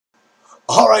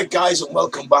Alright guys, and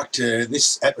welcome back to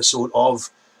this episode of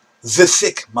The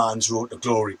Thick Man's Road to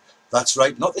Glory. That's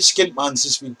right, not the Skint Man's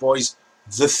this week, boys,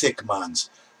 the Thick Man's.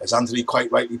 As Anthony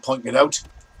quite rightly pointed out,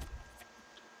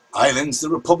 Ireland's the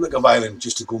Republic of Ireland,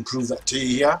 just to go and prove that to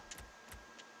you here.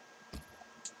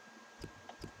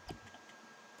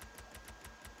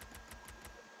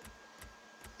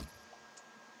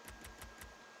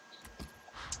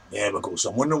 There we go. So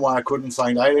I'm wondering why I couldn't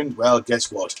find Ireland. Well,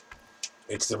 guess what?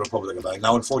 It's the Republic of Ireland.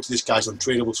 Now, unfortunately, this guy's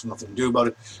untradeable, so nothing to do about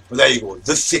it. But there you go.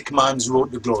 The Thick Man's Road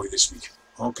to Glory this week.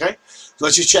 Okay? So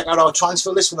let's just check out our transfer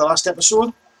list from the last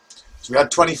episode. So we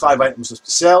had 25 items left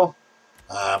to sell.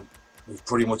 We've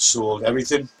pretty much sold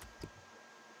everything.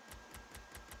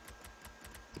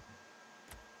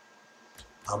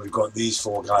 And we've got these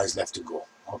 4 guys left to go.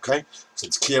 Okay? So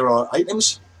let's clear our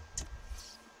items.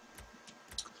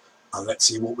 And let's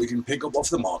see what we can pick up off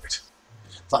the market.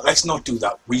 In fact, let's not do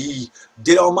that. We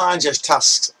did our manager's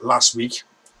tasks last week.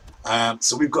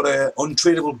 So we've got an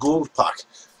untradeable gold pack.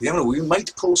 You never know, we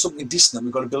might pull something decent that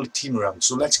we've got to build a team around.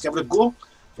 So let's give it a go.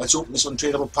 Let's open this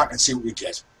untradeable pack and see what we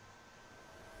get.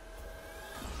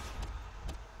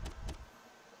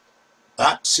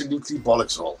 Absolutely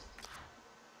bollocks all.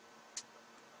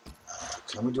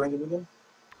 Can we do anything with them?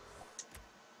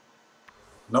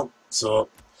 No. So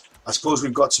I suppose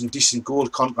we've got some decent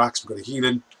gold contracts. We've got a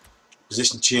healing,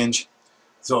 position change.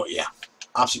 So yeah,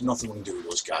 absolutely nothing we can do with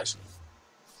those guys.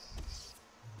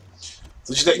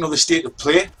 So just let you know the state of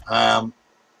play.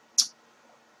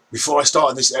 Before I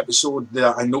started this episode,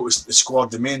 I noticed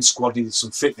the main squad needed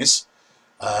some fitness.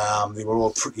 They were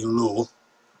all pretty low.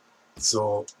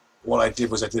 So what I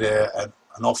did was I did an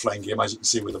offline game, as you can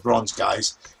see, with the bronze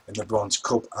guys in the Bronze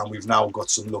Cup, and we've now got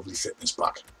some lovely fitness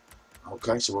back.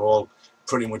 Okay, so we're all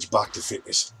pretty much back to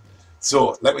fitness.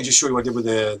 So let me just show you what I did with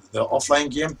the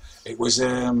offline game. It was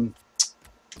the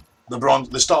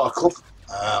Starter Cup.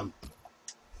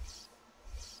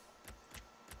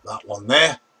 That one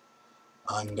there,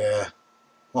 and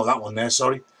well, that one there,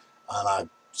 sorry. And I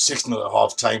 6-0 at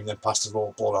half time, then passed the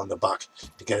ball on the back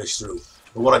to get us through.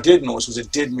 But what I did notice was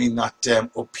it did mean that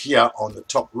up here on the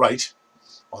top right,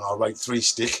 on our right 3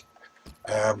 stick,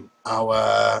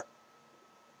 our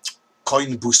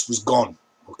coin boost was gone.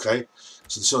 Okay,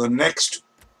 so the next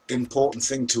important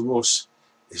thing to us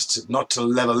is not to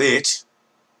level 8,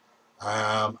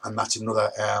 and that's another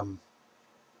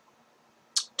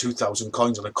 2,000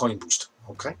 coins on a coin boost.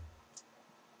 Okay,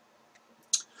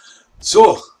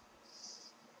 so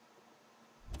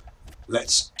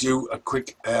let's do a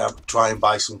quick try and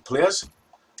buy some players.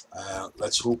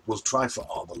 Let's hope we'll try for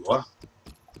Arbeloa.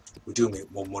 We do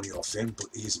make more money off him, but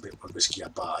he's a bit of a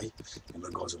riskier buy in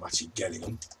regards of actually getting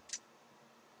him.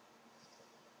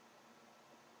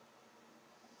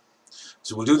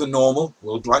 So we'll do the normal.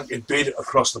 We'll blanket bid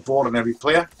across the board on every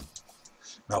player.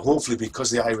 Now hopefully,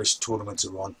 because the Irish tournaments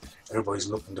are on, everybody's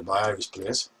looking to buy Irish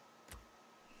players.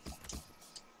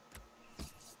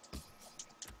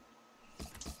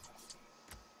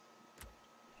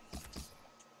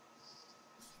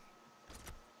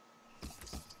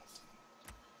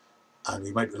 And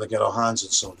we might be able to get our hands on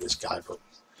some of this guy, but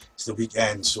it's the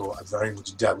weekend, so I very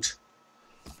much doubt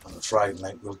on a Friday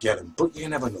night we'll get him. But you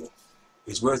never know.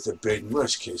 He's worth a bid. In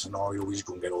worst case scenario, we just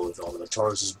go and get all of the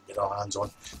Torreses we get our hands on,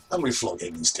 and we flog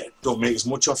him instead. Don't make as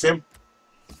much of him.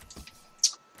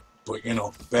 But you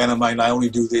know, bear in mind, I only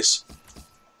do this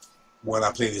when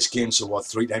I play this game, so what,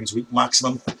 3 times a week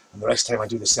maximum, and the rest of the time I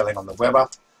do the selling on the web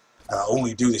app. And I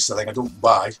only do this selling, I don't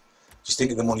buy. Just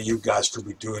think of the money you guys could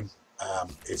be doing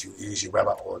if you use your web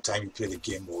app all the time, you play the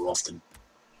game more often.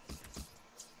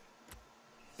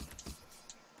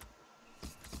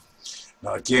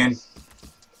 Now again,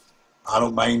 I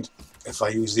don't mind if I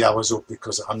use the hours up,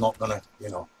 because I'm not gonna, you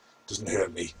know, it doesn't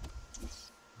hurt me.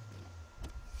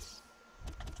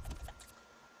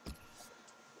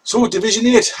 So Division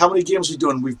 8, how many games have we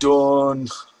done? We've done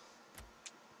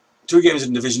 2 games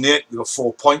in Division 8, we've got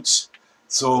 4 points.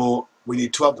 So we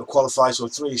need 12 to qualify, so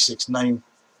 3, 6, 9.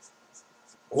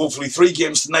 Hopefully 3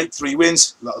 games tonight, 3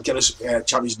 wins. That'll get us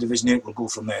Championship Division 8, we'll go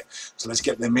from there. So let's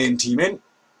get the main team in.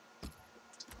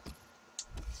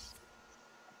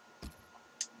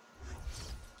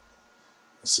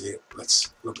 Let's see,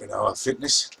 let's look at our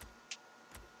fitness.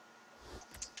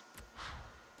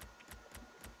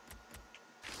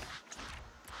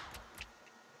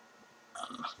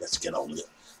 Let's get on with it.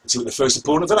 Let's see what the first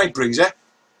opponent of the night brings, eh?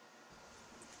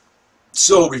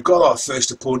 So we've got our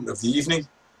first opponent of the evening.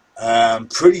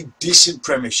 Pretty decent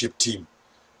Premiership team.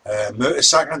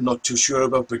 Mertesacker, not too sure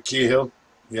about, but Cahill,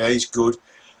 yeah, he's good.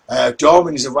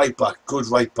 Darwin is a right back, good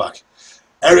right back.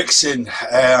 Ericsson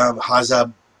has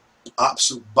a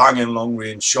absolute banging long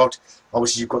range shot.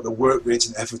 Obviously, you've got the work rate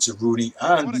and efforts of Rooney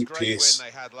and What a the great win pace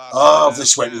they had last of the night.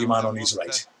 sweaty man Now on they his want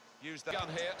right. to use the gun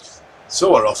here.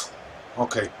 So we're off.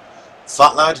 Okay.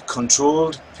 Fat lad,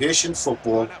 controlled, patient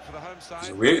football Line up for the home is side.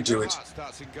 the way to do Joe it. Hart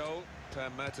starts in goal. Per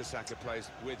Mertesacker plays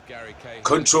with Gary Cahill.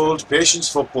 Controlled, patience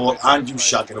football, and you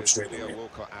shag it up straight Theo away.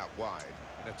 Walcott out wide.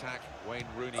 In attack, Wayne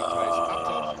Rooney plays up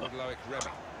top with Loic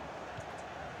Remy.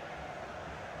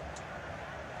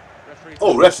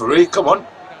 Oh, referee, come on. You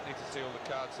don't need to see all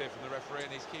the cards here from the referee,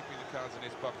 and he's keeping the cards in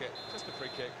his pocket. Just a free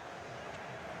kick.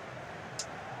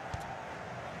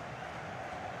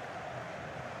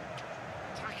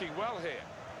 Attacking well here.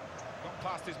 Got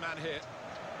past his man here.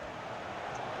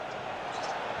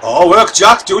 Oh, work,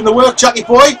 Jack. Doing the work, Jackie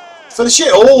boy. Finish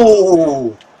it.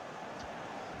 Oh.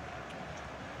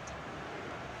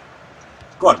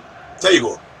 Go on. There you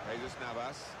go. Jesus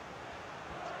Navas.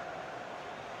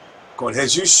 Go on,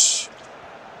 Jesus.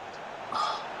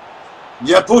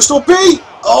 Yeah, post OP.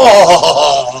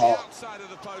 Oh. Outside of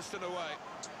the post and away.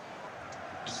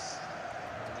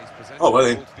 Oh, well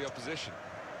then. The opposition.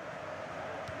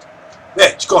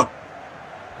 There, it's gone.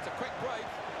 It's a quick break.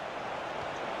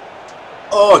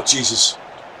 Oh, Jesus.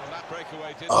 Well, that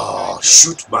breakaway did Oh,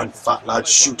 shoot, man, fat lad,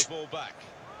 shoot.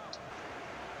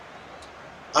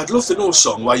 I'd love to know,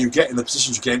 son, why you get in the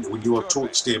positions you get into when you are told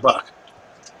to stay back.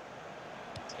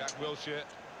 Jack Wilshere.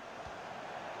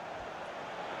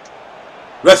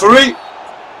 Referee,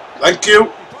 thank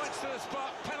you.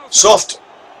 Soft.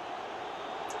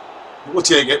 We'll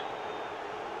take it.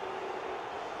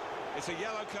 It's a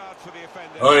yellow card for the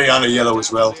offender. Oh, yeah, and a yellow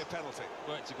as well.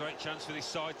 Well, it's a great chance for this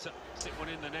side to stick one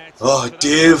in the net. Oh,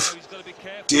 Dave.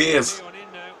 Dave.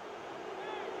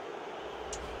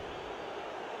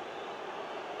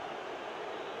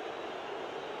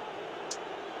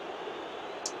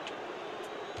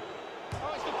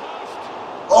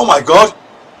 Oh my God.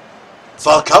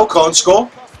 Falcao can't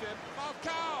score.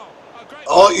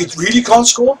 Oh, he really can't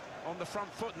score?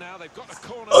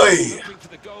 Oi.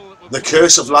 The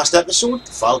curse of last episode.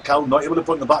 Falcao not able to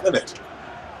put in the back of it.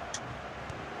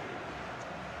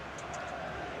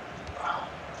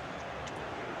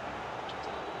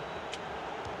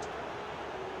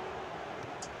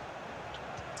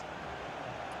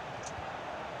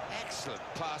 Excellent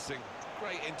passing.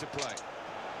 Great interplay.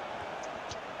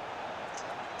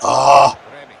 Ah.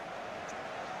 Remy.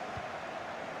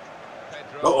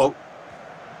 Pedro. Uh-oh.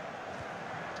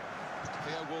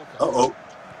 Theo Walcott. Uh-oh.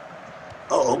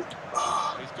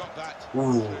 Uh-oh. He's got that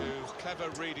Ooh. through clever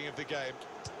reading of the game,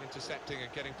 intercepting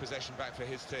and getting possession back for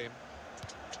his team.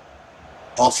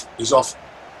 Off. He's off.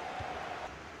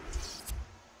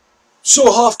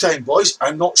 So half-time, boys.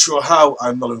 I'm not sure how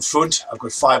I'm not in front. I've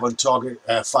got 5 on target,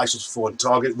 5 shots 4 on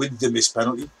target with the missed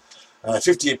penalty.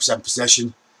 58%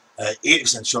 possession,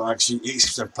 80% shot actually,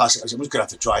 80% passing. Actually, I'm just going to have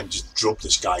to try and just drop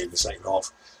this guy in the second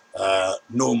half.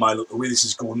 No, my look, the way this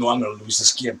is going, no, I'm going to lose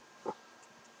this game.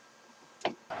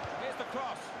 Here's the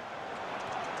cross.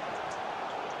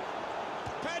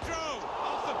 Pedro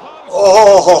off the post.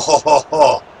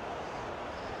 Oh,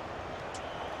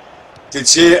 did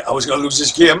say I was going to lose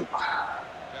this game.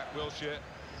 Jack Wilshere.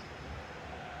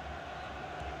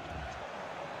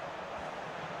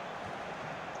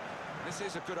 This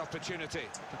is a good opportunity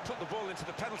to put the ball into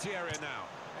the penalty area now.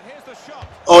 And here's the shot.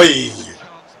 Oi.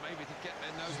 Chance maybe to get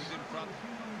their noses in front.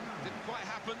 Didn't quite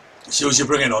happen. See who's you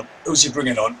bringing on? Who's you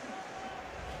bringing on?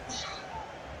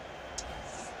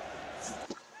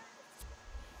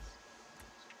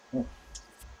 Oh.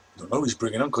 Don't know who he's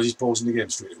bringing on because he's pausing the game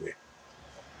straight away.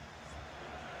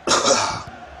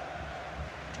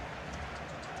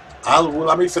 Al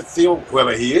Wulami for Theo,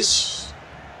 whoever he is.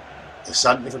 The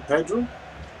Santi for Pedro. And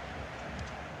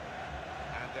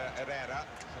Herrera.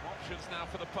 Some options now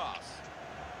for the pass.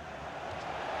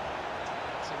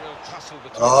 It's a real tussle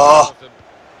between both of them.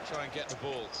 Try and get the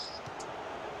ball.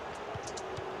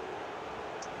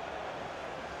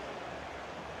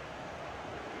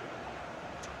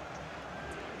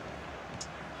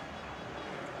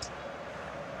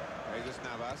 Jesus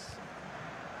Navas.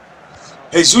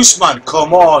 Jesus, man,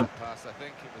 come on.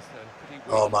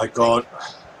 Oh my God.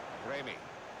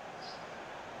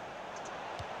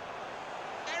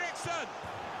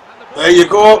 There you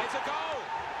go.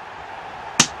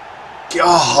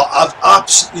 Oh, I've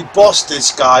absolutely bossed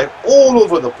this guy all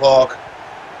over the park.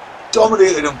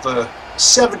 Dominated him for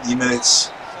 70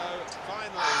 minutes.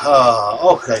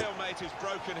 Okay.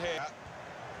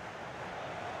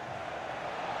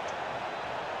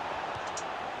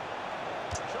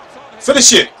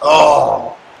 Finish it.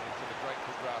 Oh.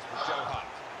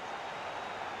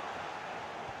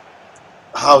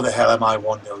 How the hell am I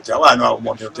 1-0 down? I know I'm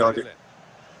 1-0 down.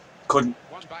 couldn't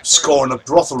One back very score in a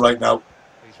quickly. brothel right now.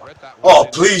 He's read that Oh, well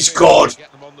in please, midfield God. to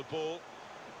get them on the ball.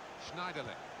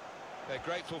 Schneiderlin. They're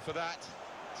grateful for that,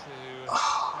 to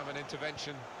have an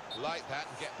intervention like that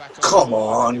and get back on Come the ball.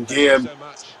 on, They're defending game. so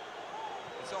much.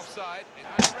 It's offside,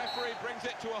 and the referee brings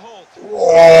it to a halt.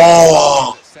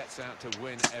 Oh, That sets out to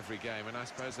win every game, and I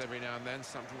suppose every now and then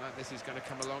something like this is going to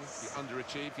come along. You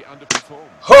underachieve, you underperform.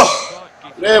 oh,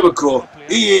 there we go.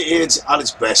 EA8 at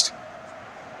its best.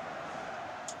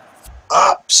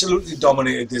 Absolutely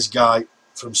dominated this guy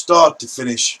from start to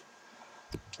finish.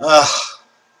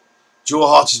 Joe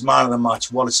Hart is man of the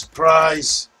match. What a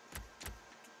surprise.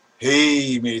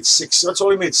 He made 6. That's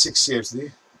all he made 6 saves, did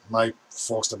he? My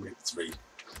Forster made 3.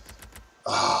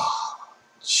 Ah,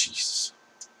 Jesus.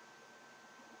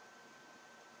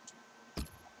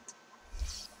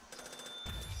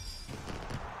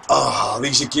 Ah,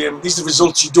 these are the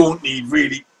results you don't need,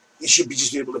 really. You should be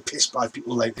just able to piss by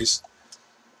people like this.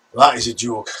 That is a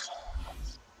joke.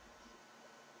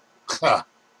 Ha.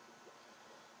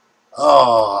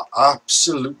 Oh,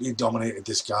 absolutely dominated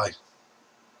this guy.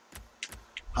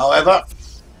 However,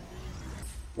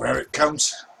 where it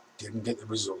counts, didn't get the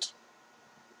result.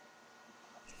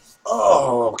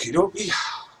 Oh, okie dokie.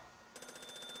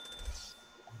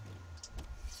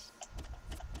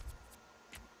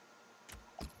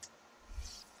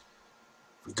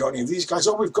 We got any of these guys?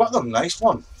 Oh, we've got them. Nice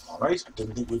one. Alright, I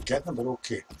didn't think we'd get them, but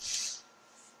okay.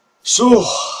 So,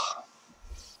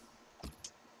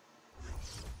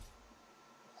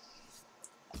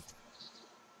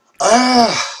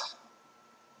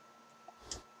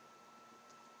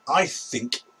 I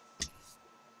think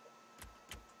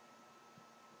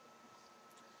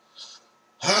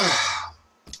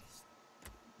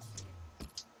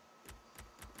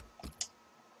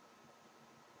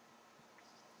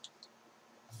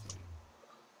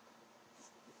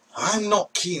I'm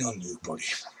not keen on you, buddy.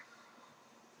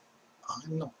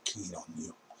 I'm not keen on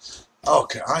you.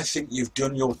 Okay, I think you've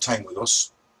done your time with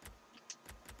us.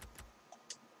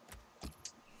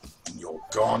 And you're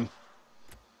gone.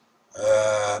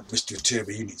 Mr.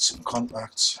 Turby, you need some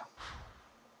contacts.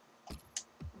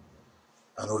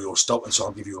 I know you're stopping, so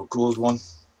I'll give you a gold one.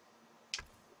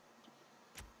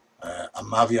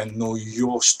 Amavi, I know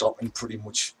you're stopping pretty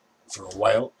much for a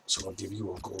while, so I'll give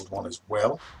you a gold one as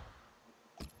well.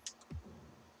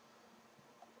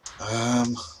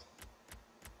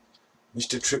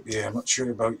 Mr. Trippier, I'm not sure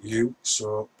about you,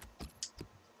 so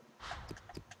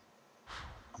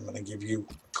I'm going to give you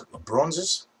a couple of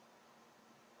bronzes.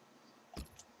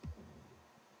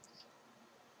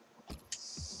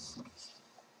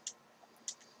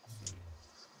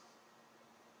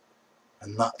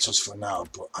 And that's us for now,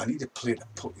 but I need a player to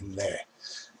put in there.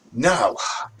 Now,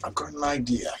 I've got an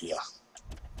idea here.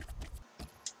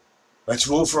 Let's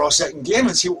roll for our second game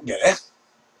and see what we get, eh?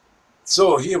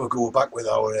 So here we go, back with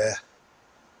our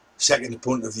second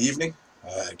opponent of the evening.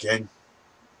 Again,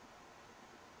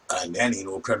 and then, you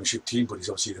know, Premiership team, but he's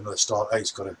obviously another starter.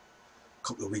 He's got a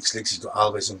couple of weak links. He's got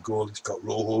Alves in goal. He's got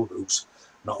Rojo, who's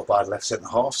not a bad left centre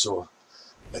half. So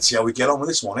let's see how we get on with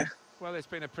this one, eh? Well, it's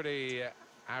been a pretty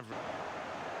average.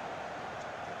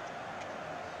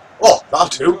 Oh, that'll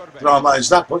do. Don't know how I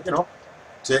managed that, but you know,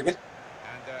 take it.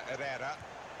 And Herrera.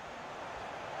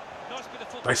 Nice bit of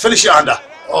football. Right, finish it under.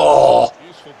 Oh,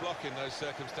 Useful block in those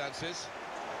circumstances.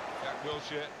 Jack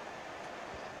Wilshere.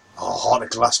 oh, heart of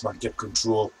glass, man. Get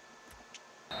control.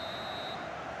 There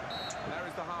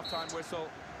is the half-time whistle.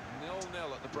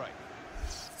 0-0 at the break.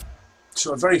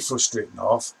 So a very frustrating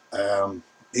half.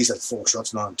 He's had 4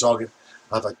 shots, not on target.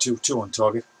 I've had 2 on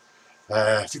target.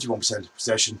 51%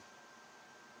 possession.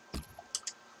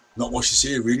 Not much to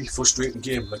say, really. Frustrating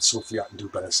game. Let's hopefully I can do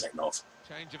better second half.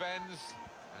 Change of ends,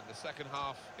 and the second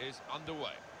half is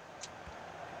underway.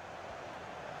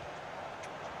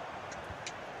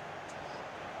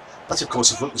 That's of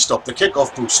course if we can stop the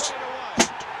kick-off boost.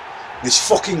 This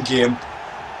fucking game.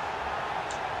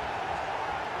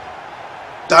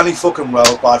 Danny fucking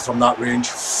well bad from that range.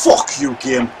 Fuck you,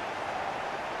 game.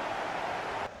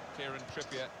 Kieran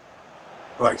Trippier.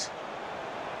 Right.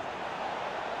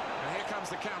 And here comes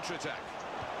the counter-attack.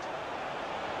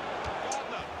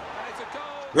 Gardner, and it's a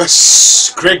goal. Yes,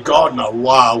 Craig Gardner.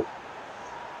 Wow.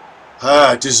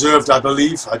 Deserved, I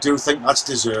believe. I do think that's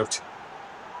deserved.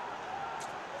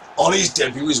 On his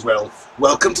debut as well.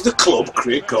 Welcome to the club,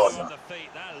 Craig Gardner. On the feet,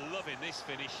 they're loving this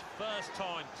finish. First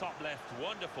time, top left,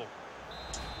 wonderful.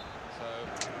 So,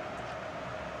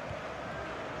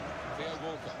 Theo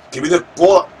Walcott. Give me the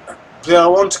ball. Player I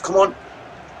want. Come on.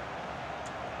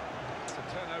 It's a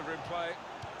turnover in play.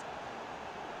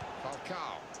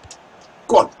 Falcao.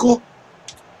 Go on. Go.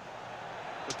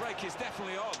 The break is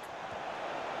definitely on.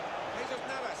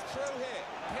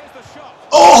 the shot.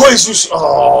 Oh, Jesus!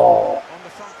 Oh, On the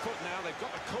front foot now, they've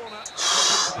got the corner into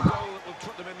the goal that will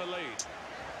put them in the lead.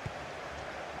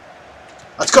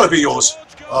 that's got to be yours.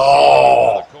 Towards goal.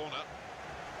 Oh, The corner.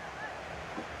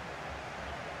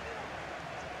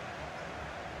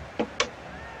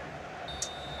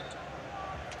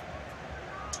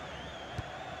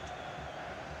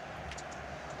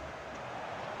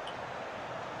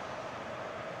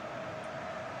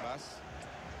 Pass.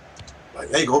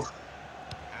 right, there you go.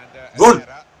 And Run.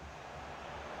 Herrera.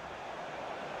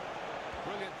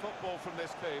 Brilliant football from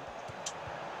this team.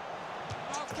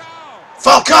 Falcao.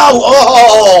 Falcao!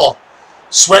 Oh!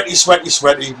 Sweaty, sweaty,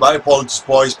 sweaty. My apologies,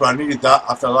 boys, but I needed that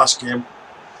after the last game.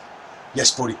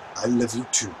 Yes, buddy, I love you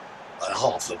too. I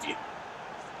half love you.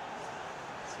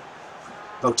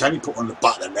 About time you put on the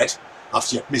back of the net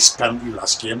after you missed penalty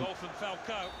last game. Goal from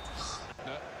Falcao.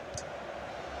 No.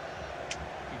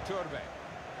 Iturbe.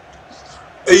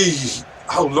 Hey,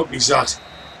 how lucky is that?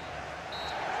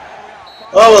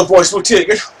 Oh well, boys, we'll take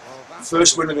it.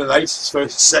 First win of the night,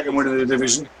 second win of the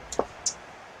division.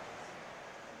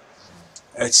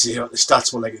 Let's see what the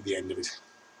stats were like at the end of it.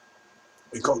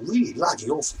 It got really laggy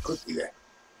awfully quickly there.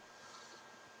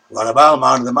 Larabal,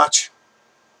 man of the match.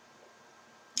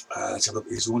 Let's have a look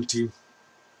at his own team.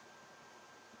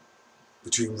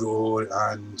 Between Rowe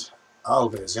and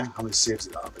Alves, yeah? How many saves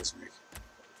did Alves make?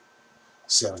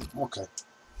 7, okay.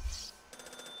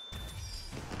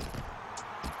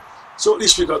 So at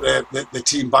least we got the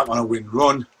team back on a win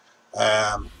run.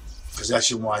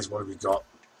 Possession wise, what have we got?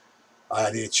 I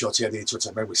had 8 shots, he had 8 shots,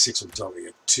 I made with 6 on the target, he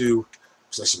had 2.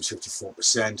 Possession was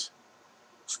 54%.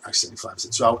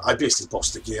 75%. So I basically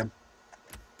bossed the game.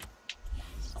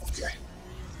 Okay.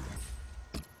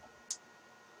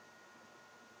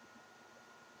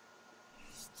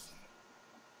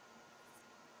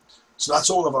 So that's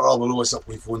all of our Albeloas that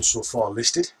we've won so far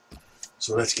listed.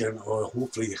 So let's get into our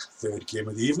hopefully third game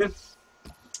of the evening.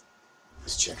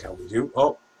 Let's check how we do.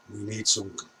 Oh, we need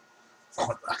some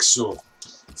contracts. So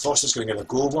Foster's going to get a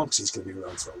goal one because he's going to be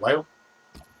around for a while.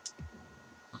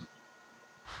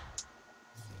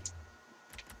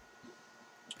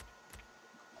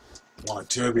 One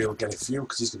Turby will get a few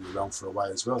because he's going to be around for a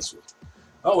while as well. So,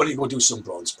 oh, we need to go do some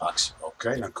bronze packs.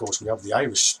 Okay, and of course we have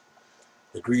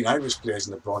the green Irish players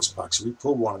in the bronze packs. So we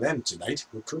pull one of them tonight.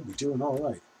 We could be doing all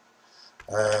right.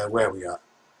 Where are we at?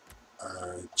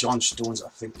 John Stones, I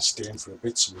think, is staying for a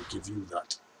bit, so we'll give you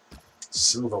that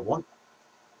silver one.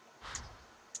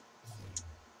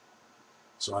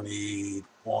 So I need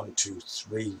 1, 2,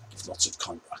 3, lots of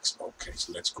contracts. Okay,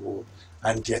 so let's go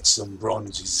and get some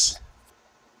bronzes.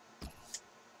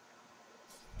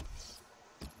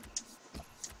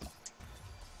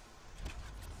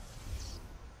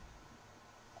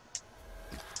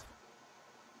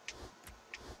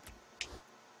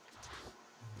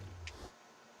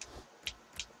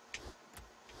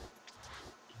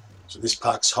 So this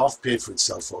pack's half paid for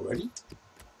itself already.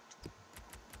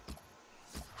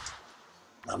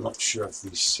 I'm not sure if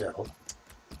these sell.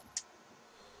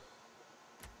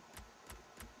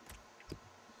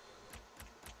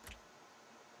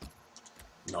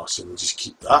 No, so we'll just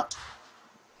keep that.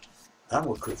 And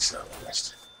we'll quick sell the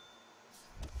rest.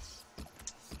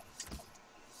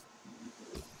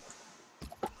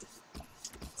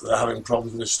 They're having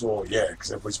problems with the store, yeah,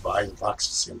 because everybody's buying packs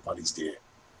for St. Paddy's Day.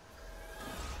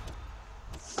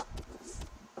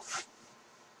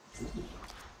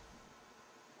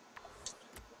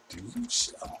 Do you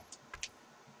sell?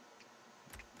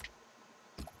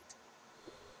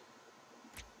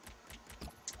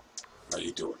 How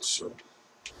you doing, sir?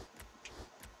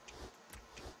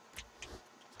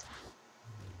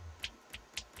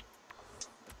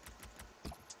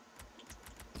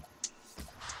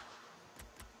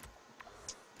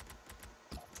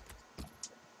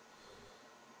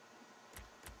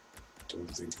 Don't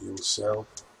think you'll sell.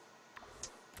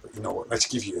 But you know what, let's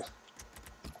give you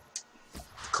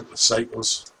a couple of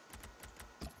cycles.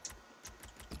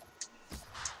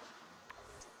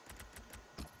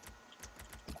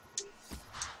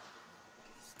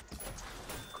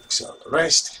 Quick sell the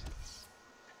rest.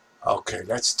 Okay,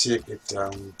 let's take it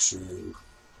down to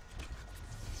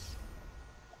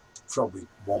probably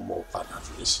one more pack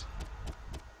after this.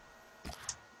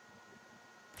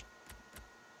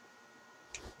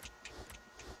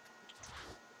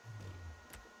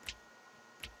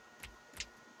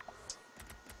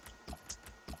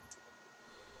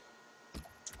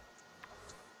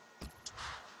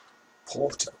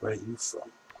 Porter, where are you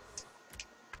from?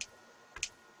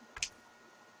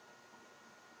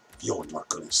 You're not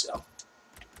going to sell.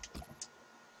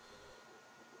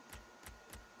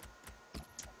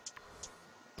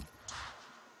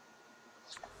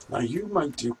 Now you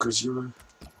might do because you're a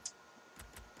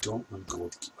Dortmund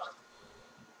goalkeeper.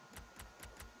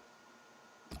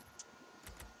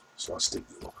 So I'll stick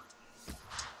you up.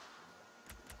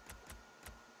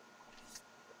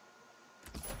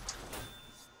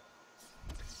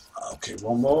 Okay,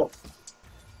 one more.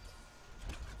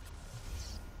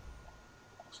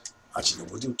 Actually, no,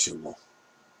 we'll do two more.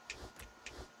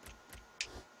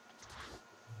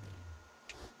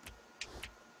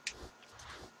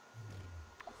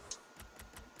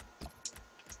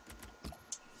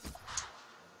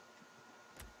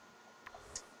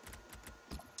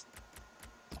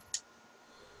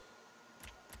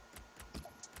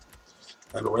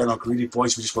 And we're not greedy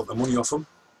boys, we just want the money off them.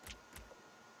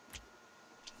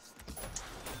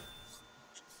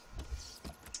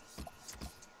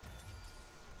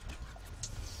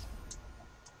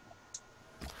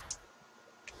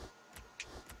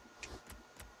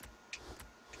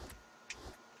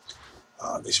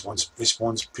 This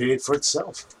one's paid for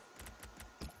itself.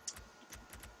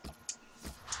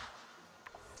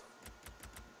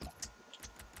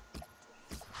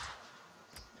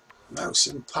 Now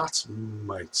some Pat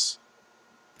might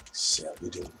sell, we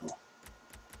don't know.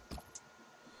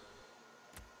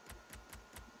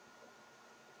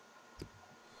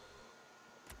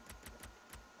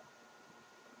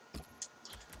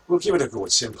 We'll give it a go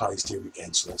at St. Paddy's Day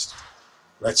weekend, so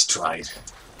let's try it.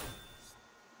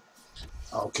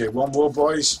 Okay, one more,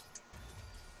 boys.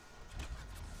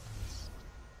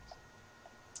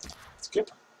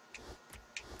 Skip.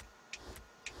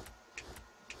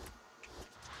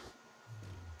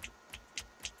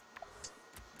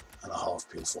 And a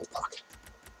half-pin full pack.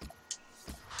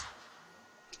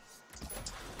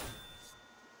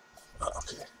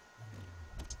 Okay.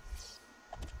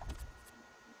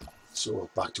 So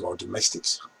back to our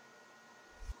domestics.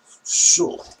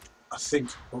 So I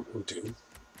think what we'll do.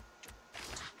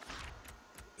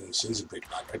 He's a bit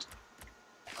knackered.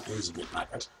 He's a bit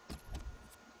knackered.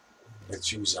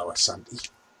 Let's use our Santi.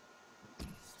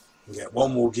 We'll get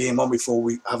one more game on before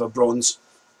we have a bronze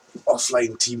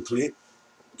offline team play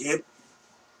game.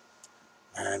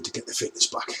 And to get the fitness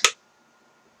back.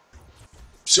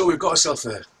 So we've got ourselves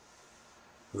a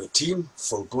team,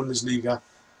 full Bundesliga.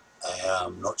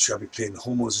 Not sure I'll be playing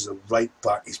Hummels as a right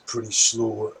back. He's pretty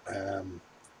slow.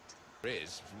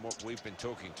 Is from what we've been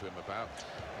talking to him about,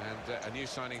 and a new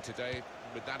signing today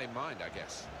with that in mind, I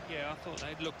guess. Yeah, I thought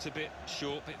they'd looked a bit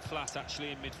short, a bit flat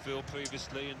actually in midfield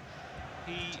previously, and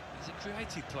he is a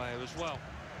creative player as well.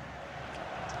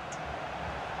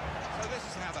 So this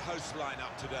is how the hosts line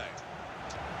up today.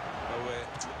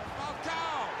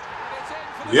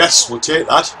 Yes, we'll take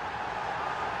that.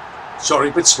 Sorry,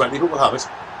 a bit sweaty, but we'll have it.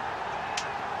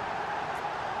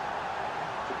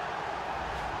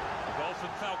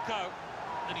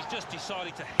 And he's just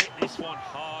decided to hit this one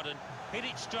hard and hit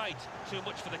it straight. Too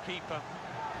much for the keeper.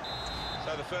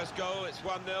 So the first goal, it's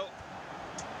 1-0.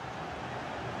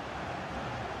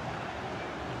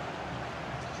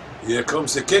 Here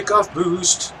comes the kick-off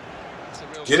boost.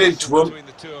 Get into him.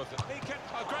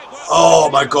 Oh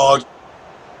my God.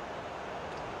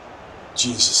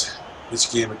 Jesus, this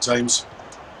game at times.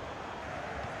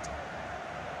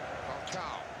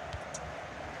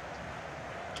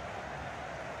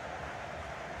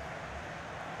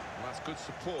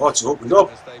 Oh, it's opened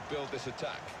up.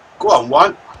 Go on,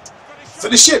 one.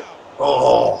 Finish it.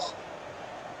 Oh.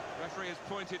 Referee has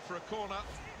pointed for a corner.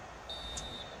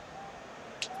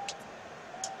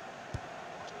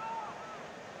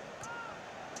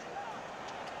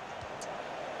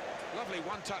 Lovely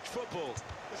one-touch football.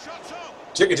 The shot's on.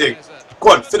 Take it.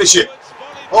 Go on, finish it.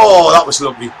 Oh, that was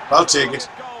lovely. I'll take it.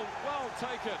 Well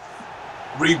taken.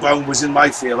 Rebound was in my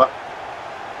favour.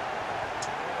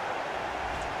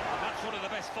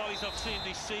 I've seen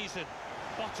this season.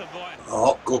 Bottom right.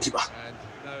 Oh, goalkeeper. And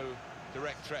no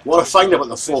direct threat. What I find about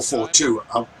the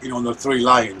 4-4-2, you know, on the three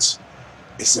lions,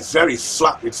 it's a very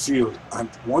flat midfield, and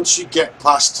once you get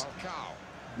past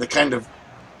the kind of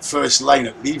first line,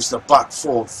 it leaves the back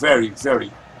four very,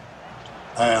 very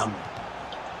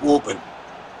open,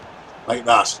 like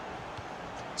that.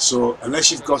 So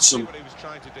unless you've got some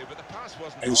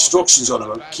instructions on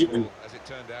about keeping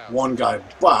one guy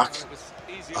back,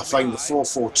 I find the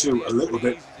 4-4-2 a little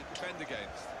bit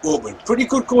open. Pretty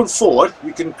good going forward.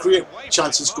 We can create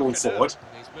chances going forward.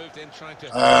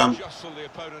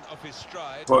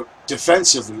 But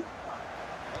defensively,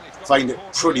 find it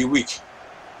pretty weak.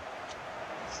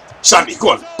 Sandy,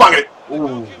 go on, bang it!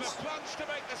 Ooh.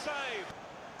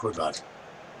 Good lad.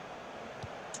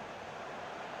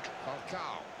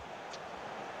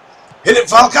 Hit it,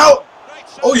 Falcao!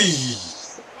 Oi!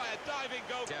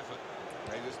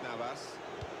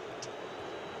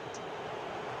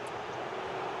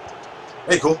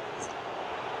 There you go.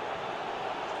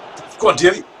 Go on,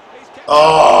 Davey.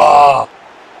 Oh!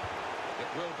 It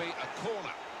will be a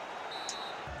corner.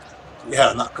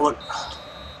 Yeah, and that, come on.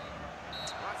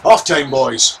 Half time,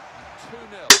 boys.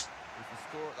 2-0 is the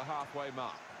score at the halfway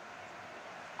mark.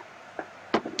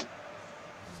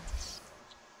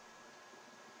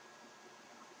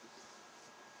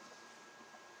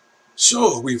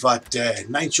 So we've had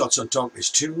 9 shots on target is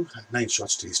 2, 9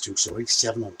 shots to his 2, sorry,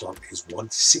 7 on target is 1,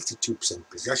 62%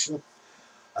 possession.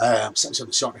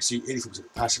 77% shot, I see 84%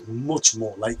 passing, much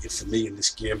more like it for me in this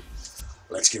game.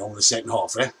 Let's get on with the second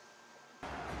half, eh?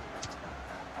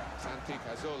 Santi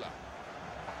Cazorla.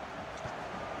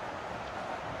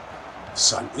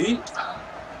 Santi. It's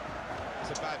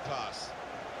a bad pass.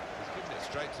 He's given it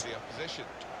straight to the opposition.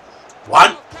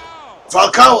 One.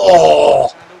 Falcao.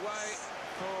 Oh! And away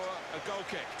for a goal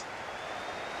kick.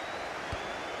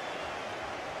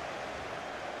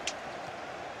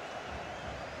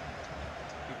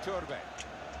 Iturbe.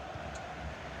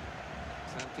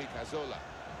 Santi Cazorla.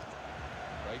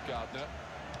 Ray Gardner.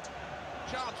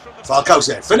 Chance from the Falcao's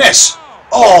there. Finesse.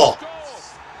 Oh!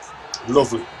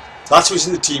 Lovely. That's what he's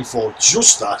in the team for.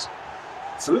 Just that.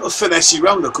 It's a little finesse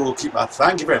around the goalkeeper.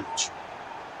 Thank you very much.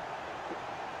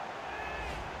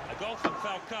 A goal from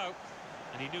Falcao,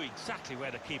 and he knew exactly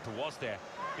where the keeper was there.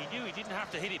 He knew he didn't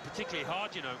have to hit it particularly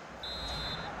hard, you know.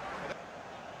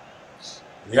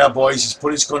 Yeah, boys, he's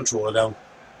put his controller down.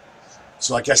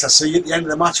 So I guess I'll see you at the end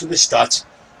of the match with this stat.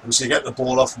 I'm just going to get the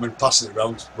ball off him and pass it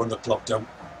around, run the clock down.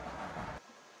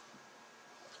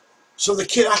 So the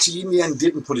kid actually in the end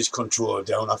didn't put his controller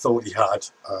down. I thought he had.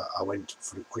 I went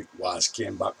for a quick while,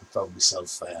 came back and found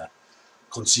myself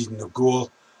conceding a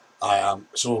goal.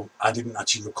 So I didn't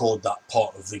actually record that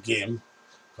part of the game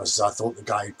because I thought the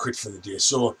guy had quit for the day.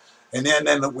 So in the end,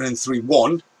 ended up winning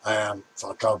 3-1.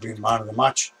 Falcao being man of the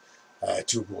match.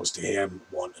 2 goals to him,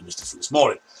 1 to Mr. Fulis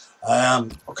Mori.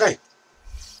 Okay.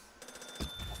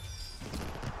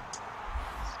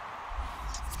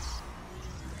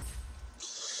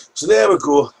 So there we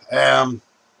go.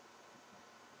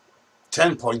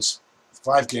 10 points,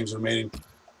 5 games remaining,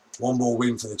 1 more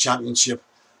win for the championship.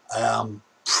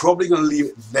 Probably going to leave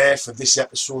it there for this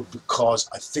episode because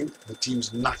I think the team's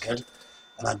knackered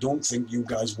and I don't think you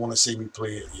guys want to see me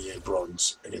play EA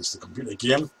Bronze against the computer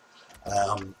game.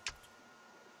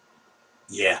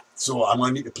 Yeah, so I'm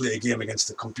going to need to play a game against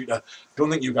the computer.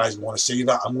 Don't think you guys want to see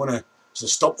that. I'm going to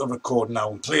stop the recording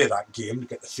now and play that game to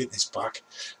get the fitness back.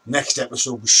 Next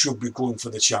episode we should be going for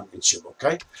the championship,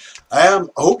 okay? I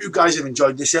hope you guys have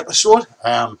enjoyed this episode.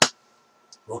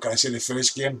 What can I say, the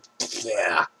first game?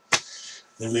 Yeah,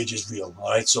 the rage is real.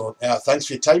 Alright, so thanks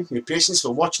for your time, your patience,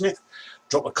 for watching it.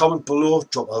 Drop a comment below,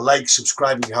 drop a like,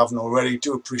 subscribe if you haven't already.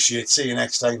 Do appreciate it. See you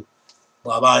next time.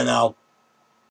 Bye bye now.